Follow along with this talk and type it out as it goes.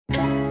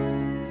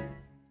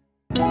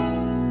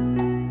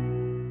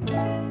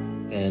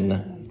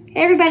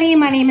Hey everybody,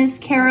 my name is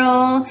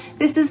Carol.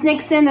 This is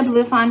Nixon, the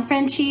Blue Fawn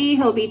Frenchie.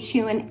 He'll be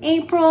 2 in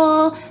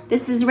April.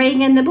 This is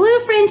Reagan, the Blue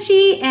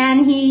Frenchie,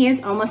 and he is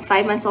almost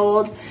 5 months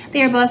old.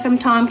 They are both from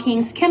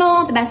TomKings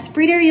Kennel, the best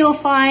breeder you'll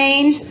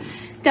find.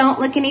 Don't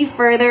look any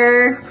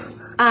further.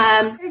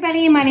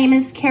 Everybody, my name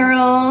is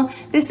Carol.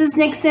 This is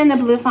Nixon, the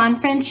Blue Fawn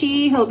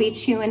Frenchie. He'll be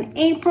 2 in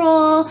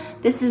April.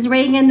 This is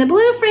Reagan, the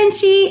Blue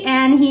Frenchie,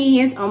 and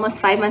he is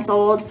almost 5 months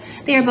old.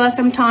 They are both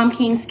from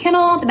TomKings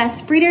Kennel, the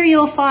best breeder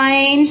you'll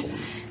find.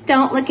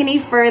 Don't look any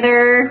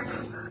further.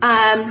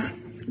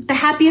 The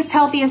happiest,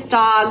 healthiest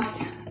dogs.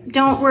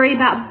 Don't worry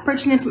about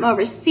purchasing them from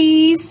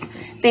overseas.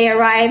 They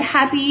arrive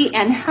happy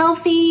and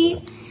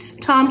healthy.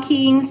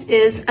 TomKings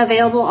is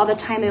available all the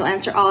time. They will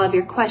answer all of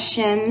your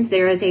questions.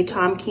 There is a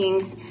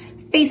TomKings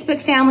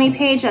Facebook family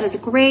page. That is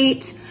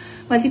great.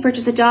 Once you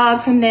purchase a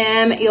dog from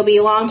them, you'll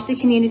belong to the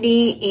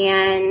community,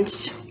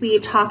 and we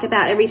talk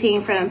about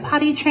everything from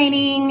potty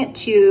training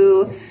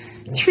to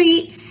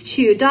treats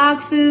to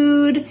dog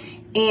food,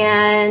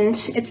 and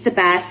it's the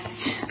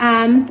best.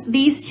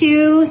 These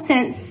two,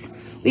 since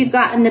we've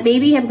gotten the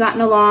baby, have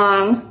gotten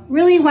along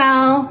really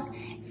well,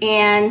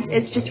 and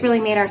it's just really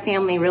made our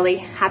family really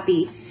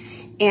happy.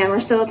 And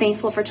we're so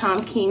thankful for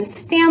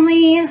TomKings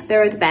family.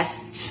 They're the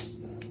best.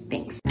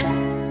 Thanks.